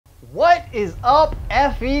What is up,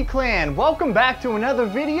 FE Clan? Welcome back to another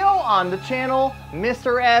video on the channel,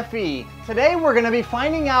 Mr. FE. Today we're going to be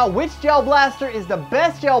finding out which gel blaster is the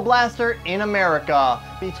best gel blaster in America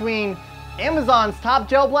between Amazon's top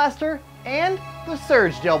gel blaster and the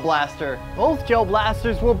Surge gel blaster. Both gel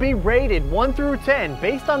blasters will be rated 1 through 10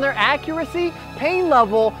 based on their accuracy, pain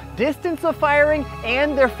level, distance of firing,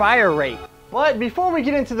 and their fire rate. But before we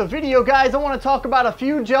get into the video, guys, I want to talk about a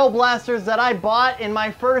few gel blasters that I bought in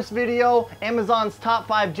my first video, Amazon's top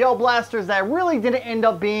 5 gel blasters that really didn't end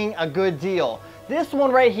up being a good deal. This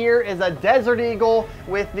one right here is a Desert Eagle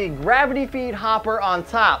with the gravity feed hopper on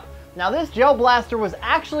top. Now this gel blaster was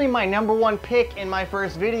actually my #1 pick in my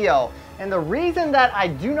first video. And the reason that I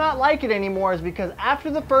do not like it anymore is because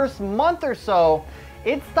after the first month or so,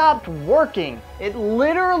 it stopped working. It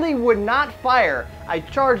literally would not fire. I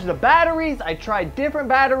charged the batteries, I tried different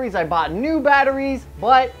batteries, I bought new batteries,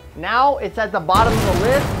 but now it's at the bottom of the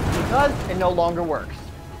list because it no longer works.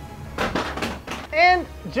 And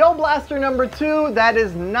gel blaster #2 that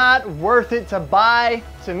is not worth it to buy,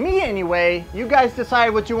 to me anyway. You guys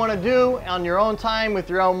decide what you want to do on your own time with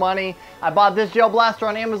your own money. I bought this gel blaster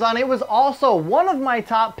on Amazon. It was also one of my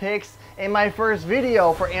top picks in my first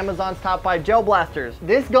video for Amazon's top 5 gel blasters.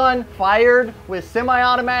 This gun fired with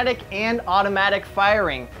semi-automatic and automatic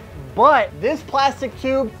firing, but this plastic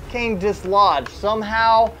tube came dislodged.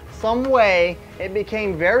 Somehow, some way, it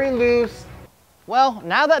became very loose. Well,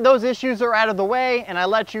 now that those issues are out of the way, and I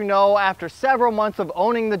let you know after several months of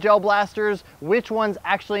owning the gel blasters, which ones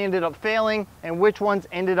actually ended up failing and which ones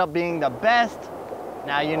ended up being the best,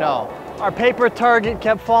 now you know. Our paper target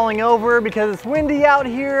kept falling over because it's windy out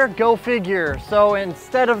here, go figure. So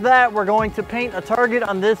instead of that, we're going to paint a target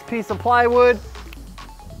on this piece of plywood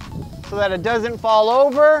so that it doesn't fall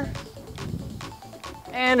over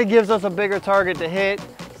and it gives us a bigger target to hit.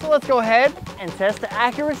 So let's go ahead and test the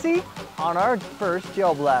accuracy on our first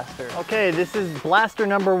gel blaster. Okay, this is blaster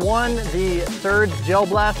 #1, the Surge gel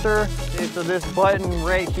blaster. So this button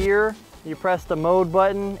right here, you press the mode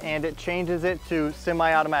button and it changes it to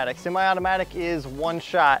semi-automatic. Semi-automatic is 1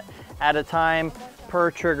 shot at a time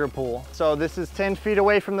per trigger pull. So this is 10 feet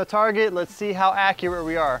away from the target. Let's see how accurate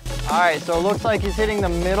we are. All right, so it looks like he's hitting the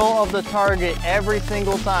middle of the target every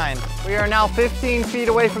single time. We are now 15 feet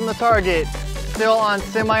away from the target, still on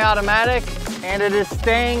semi-automatic, and it is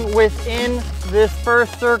staying within this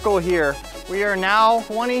first circle here. We are now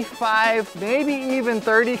 25, maybe even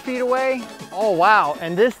 30 feet away. Oh wow,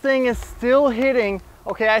 and this thing is still hitting.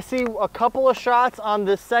 Okay, I see a couple of shots on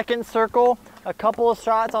the second circle,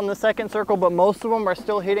 but most of them are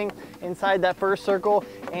still hitting inside that first circle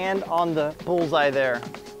and on the bullseye there.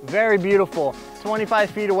 Very beautiful. 25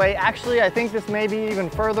 feet away. Actually, I think this may be even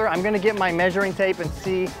further. I'm gonna get my measuring tape and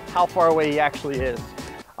see how far away he actually is.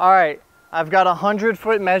 All right, I've got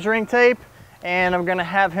 100-foot measuring tape, and I'm gonna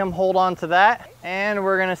have him hold on to that, and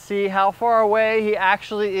we're gonna see how far away he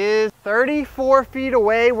actually is. 34 feet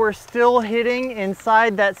away, we're still hitting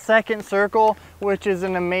inside that second circle, which is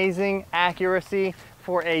an amazing accuracy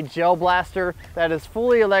for a gel blaster that is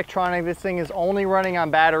fully electronic. This thing is only running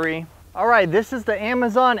on battery. All right, this is the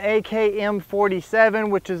Amazon AKM47,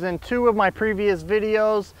 which is in 2 of my previous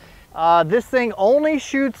videos. This thing only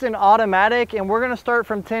shoots in automatic, and we're gonna start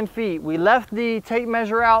from 10 feet. We left the tape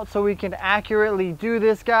measure out so we can accurately do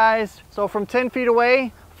this, guys. So from 10 feet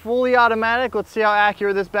away, fully automatic. Let's see how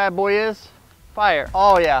accurate this bad boy is. Fire.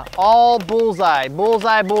 Oh yeah, all bullseye,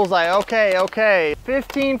 bullseye, bullseye. Okay, okay.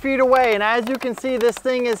 15 feet away, and as you can see, this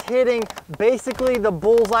thing is hitting basically the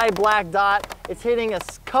bullseye black dot. It's hitting a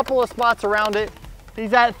couple of spots around it.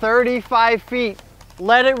 He's at 35 feet.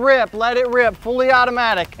 Let it rip, fully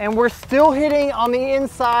automatic. And we're still hitting on the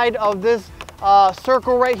inside of this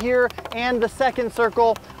circle right here and the second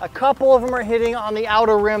circle. A couple of them are hitting on the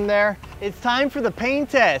outer rim there. It's time for the pain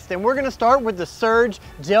test, and we're gonna start with the Surge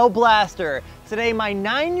gel blaster. Today, my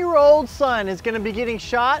 9-year-old son is gonna be getting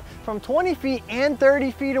shot from 20 feet and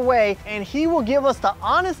 30 feet away, and he will give us the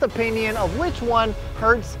honest opinion of which one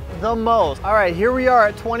hurts the most. All right, here we are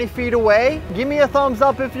at 20 feet away. Give me a thumbs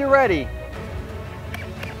up if you're ready.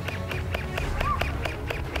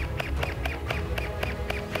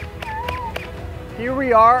 Here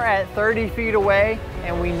we are at 30 feet away,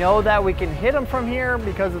 and we know that we can hit them from here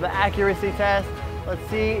because of the accuracy test. Let's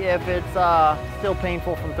see if it's still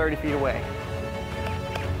painful from 30 feet away.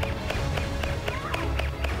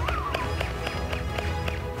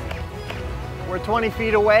 We're 20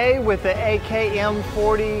 feet away with the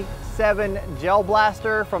AKM47 gel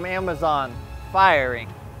blaster from Amazon, firing.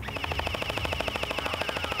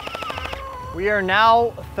 We are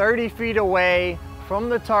now 30 feet away from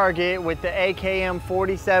the target with the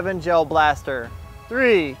AKM47 gel blaster.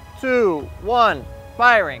 3, 2, 1,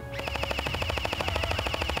 firing.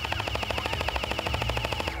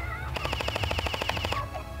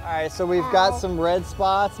 All right, so we've got some red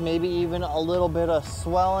spots, maybe even a little bit of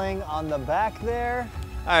swelling on the back there.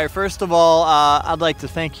 All right, first of all, I'd like to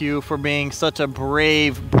thank you for being such a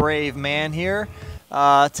brave man here,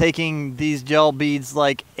 taking these gel beads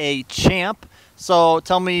like a champ. So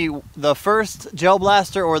tell me, the first gel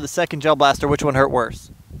blaster or the second gel blaster, which one hurt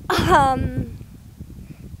worse?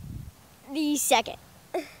 The second.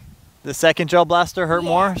 The second gel blaster hurt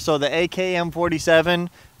more? So the AKM47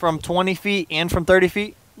 from 20 feet and from 30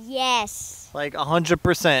 feet? Yes. Like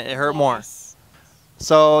 100%, it hurt more.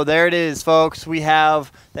 So there it is, folks. We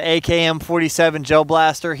have the AKM47 gel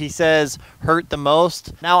blaster. He says hurt the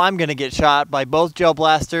most. Now I'm gonna get shot by both gel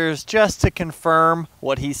blasters just to confirm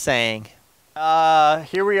what he's saying.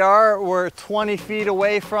 Here we are, we're 20 feet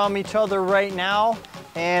away from each other right now,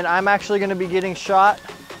 and I'm actually gonna be getting shot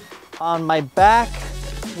on my back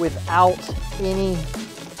without any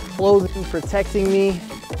clothing protecting me.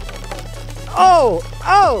 Okay,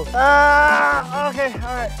 all right, okay.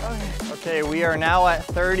 Okay, we are now at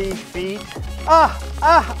 30 feet. God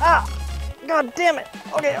damn it.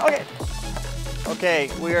 Okay. Okay,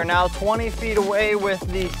 we are now 20 feet away with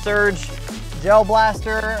the Surge gel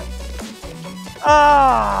blaster.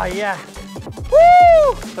 Yeah.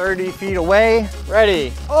 Woo! 30 feet away,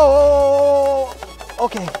 ready.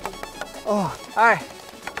 Okay. All right.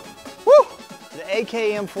 Woo! The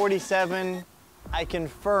AKM47, I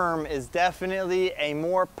confirm, is definitely a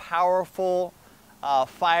more powerful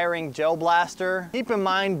firing gel blaster. Keep in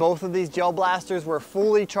mind, both of these gel blasters were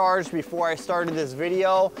fully charged before I started this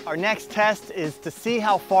video. Our next test is to see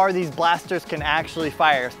how far these blasters can actually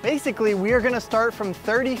fire. Basically, we are gonna start from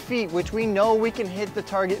 30 feet, which we know we can hit the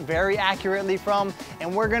target very accurately from,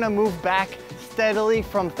 and we're gonna move back steadily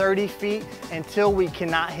from 30 feet until we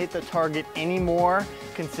cannot hit the target anymore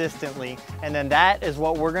consistently. And then that is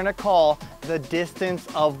what we're gonna call the distance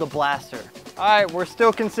of the blaster. All right, we're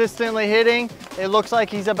still consistently hitting. It looks like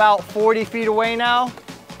he's about 40 feet away now.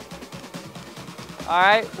 All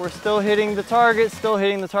right, we're still hitting the target, All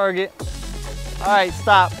right,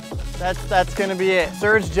 stop. That's gonna be it.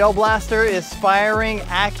 Surge gel blaster is firing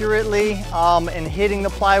accurately and hitting the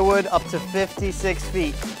plywood up to 56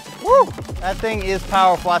 feet. Woo! That thing is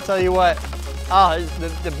powerful, I'll tell you what.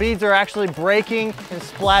 The beads are actually breaking and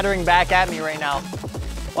splattering back at me right now.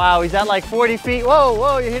 Wow, he's at like 40 feet.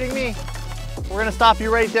 Whoa, you're hitting me. We're gonna stop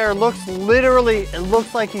you right there. It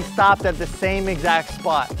looks like he stopped at the same exact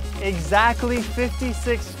spot. Exactly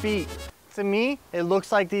 56 feet. To me, it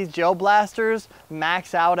looks like these gel blasters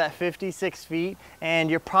max out at 56 feet, and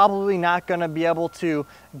you're probably not gonna be able to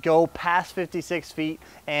go past 56 feet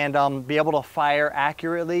and be able to fire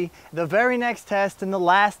accurately. The very next test and the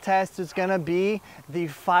last test is gonna be the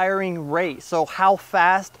firing rate. So how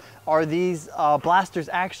fast are these blasters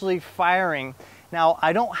actually firing? Now,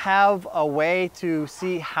 I don't have a way to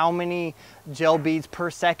see how many gel beads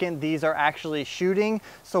per second these are actually shooting.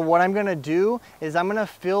 So what I'm gonna do is I'm gonna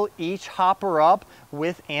fill each hopper up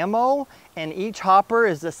with ammo, and each hopper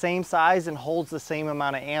is the same size and holds the same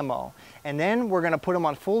amount of ammo. And then we're gonna put them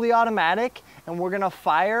on fully automatic, and we're gonna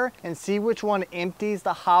fire and see which one empties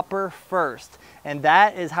the hopper first. And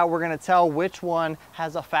that is how we're gonna tell which one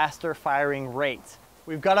has a faster firing rate.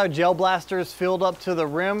 We've got our gel blasters filled up to the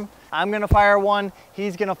rim. I'm gonna fire one,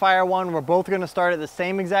 he's gonna fire one. We're both gonna start at the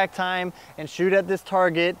same exact time and shoot at this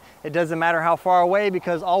target. It doesn't matter how far away,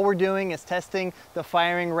 because all we're doing is testing the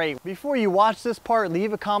firing rate. Before you watch this part,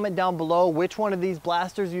 leave a comment down below which one of these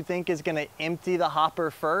blasters you think is gonna empty the hopper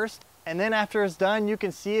first. And then after it's done, you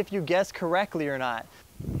can see if you guessed correctly or not.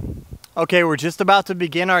 Okay, we're just about to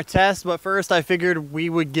begin our test, but first I figured we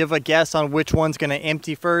would give a guess on which one's gonna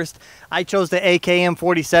empty first. I chose the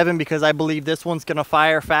AKM47 because I believe this one's gonna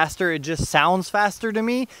fire faster. It just sounds faster to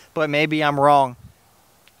me, but maybe I'm wrong.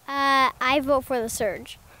 I vote for the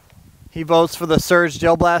Surge. He votes for the Surge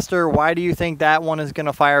gel blaster. Why do you think that one is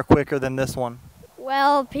gonna fire quicker than this one?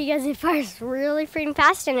 Well, because it fires really freaking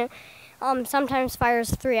fast, and it sometimes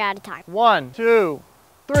fires 3 at a time. 1, 2,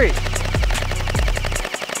 3.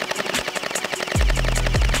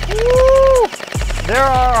 Woo! There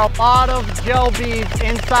are a lot of gel beads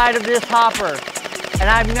inside of this hopper, and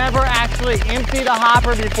I've never actually emptied a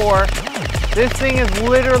hopper before. This thing is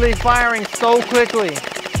literally firing so quickly.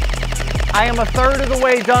 I am a third of the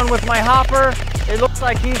way done with my hopper. It looks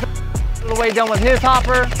like he's a third of the way done with his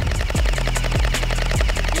hopper.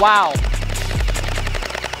 Wow.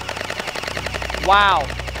 Wow.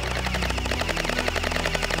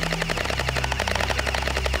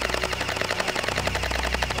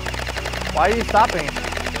 Why are you stopping?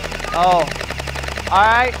 Oh, All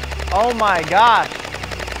right. Oh my gosh.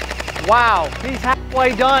 Wow. He's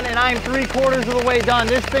halfway done and I'm 3/4 of the way done.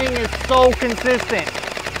 This thing is so consistent.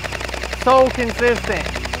 So consistent.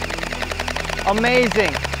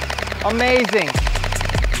 Amazing. Amazing.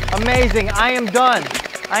 Amazing. I am done.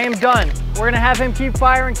 I am done. We're gonna have him keep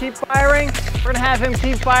firing, keep firing. We're gonna have him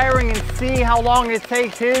keep firing and see how long it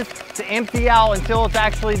takes his to empty out until it's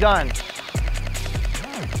actually done.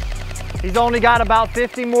 He's only got about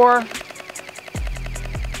 50 more.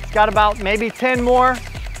 He's got about maybe 10 more.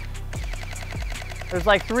 There's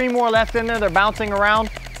like 3 more left in there. They're bouncing around.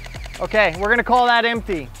 Okay, we're gonna call that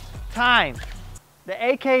empty. Time. The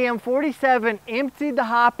AKM-47 emptied the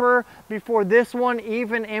hopper before this one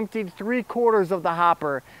even emptied 3/4 of the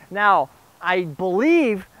hopper. Now, I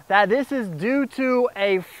believe that this is due to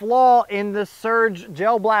a flaw in the Surge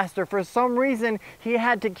gel blaster. For some reason, he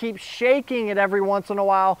had to keep shaking it every once in a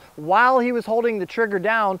while he was holding the trigger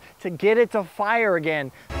down to get it to fire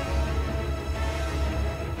again.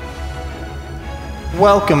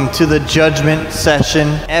 Welcome to the judgment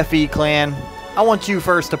session, FE Clan. I want you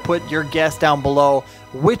first to put your guess down below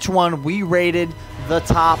which one we rated the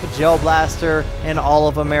top gel blaster in all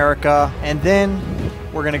of America, and then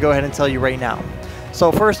we're gonna go ahead and tell you right now. So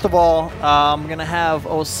first of all, I'm gonna have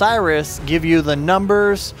Osiris give you the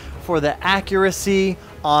numbers for the accuracy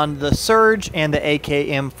on the Surge and the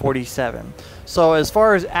AKM-47. So as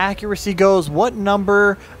far as accuracy goes, what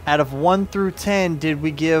number out of 1 through 10 did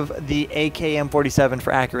we give the AKM-47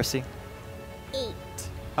 for accuracy? 8.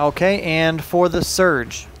 Okay, and for the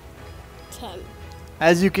Surge? 10.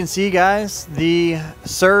 As you can see, guys, the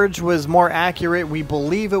Surge was more accurate. We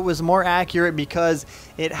believe it was more accurate because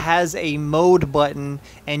it has a mode button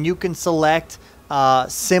and you can select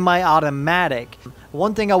semi-automatic.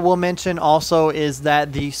 One thing I will mention also is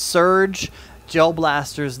that the Surge gel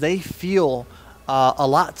blasters, they feel a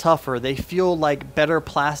lot tougher. They feel like better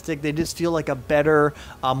plastic. They just feel like a better,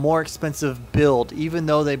 more expensive build, even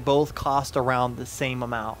though they both cost around the same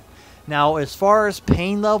amount. Now, as far as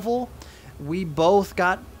pain level, we both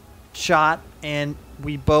got shot and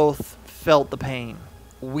we both felt the pain.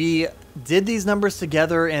 We did these numbers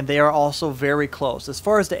together and they are also very close. As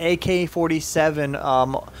far as the AK-47,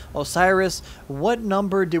 Osiris, what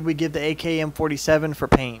number did we give the AKM-47 for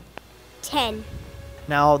pain? 10.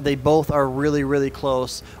 Now, they both are really, really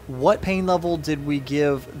close. What pain level did we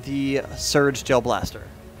give the Surge gel blaster?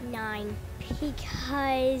 9.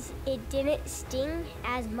 Because it didn't sting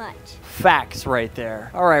as much. Facts right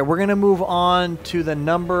there. All right, we're going to move on to the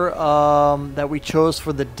number that we chose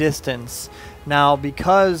for the distance. Now,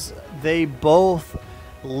 because they both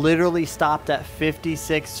literally stopped at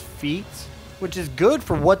 56 feet, which is good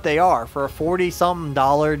for what they are. For a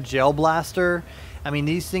 $40-something gel blaster, I mean,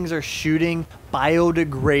 these things are shooting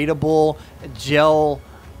biodegradable gel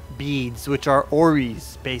beads, which are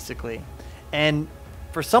Oris, basically. And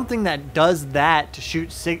for something that does that to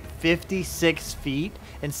shoot 56 feet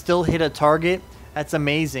and still hit a target, that's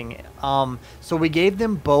amazing. So we gave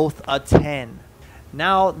them both a 10.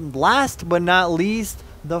 Now, last but not least,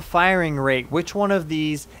 the firing rate. Which one of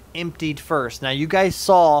these emptied first? Now, you guys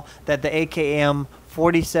saw that the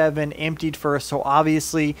AKM-47 emptied first, so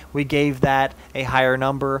obviously we gave that a higher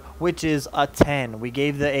number, which is a 10. We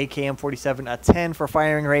gave the AKM-47 a 10 for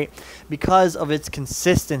firing rate because of its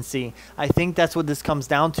consistency. I think that's what this comes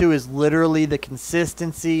down to, is literally the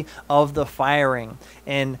consistency of the firing.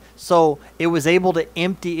 And so it was able to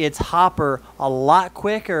empty its hopper a lot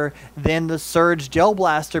quicker than the Surge gel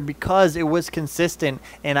blaster because it was consistent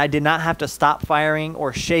and I did not have to stop firing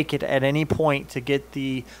or shake it at any point to get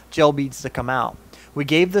the gel beads to come out. We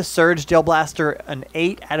gave the Surge gel blaster an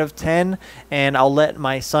 8 out of 10, and I'll let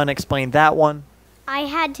my son explain that one. I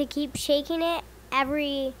had to keep shaking it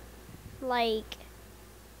every, like,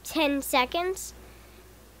 10 seconds,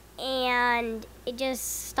 and it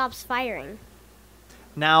just stops firing.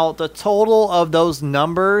 Now, the total of those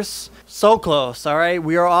numbers, so close, all right?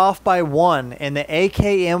 We are off by 1, and the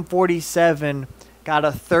AKM-47 got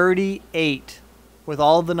a 38 with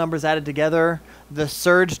all of the numbers added together. The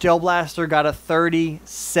Surge gel blaster got a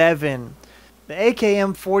 37. The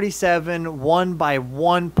AKM-47 won by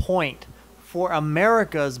 1 point for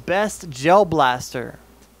America's best gel blaster.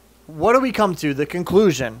 What do we come to? The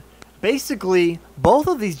conclusion. Basically, both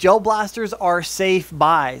of these gel blasters are safe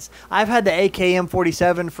buys. I've had the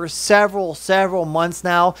AKM-47 for several months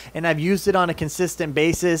now, and I've used it on a consistent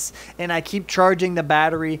basis, and I keep charging the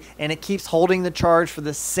battery, and it keeps holding the charge for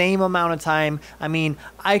the same amount of time. I mean,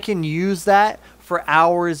 I can use that for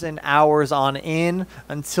hours and hours on end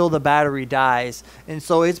until the battery dies. And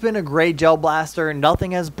so it's been a great gel blaster.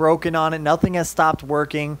 Nothing has broken on it. Nothing has stopped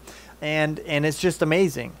working. and it's just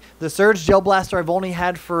amazing. The Surge Gel Blaster I've only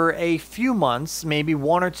had for a few months, maybe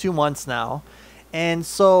 1 or 2 months now, and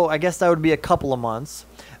so I guess that would be a couple of months.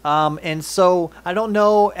 And so I don't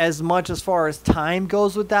know as much as far as time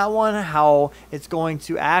goes with that one, how it's going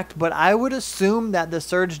to act, but I would assume that the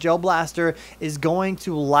Surge Gel Blaster is going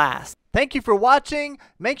to last. Thank you for watching.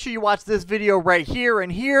 Make sure you watch this video right here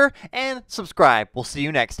and here, and subscribe. We'll see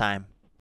you next time.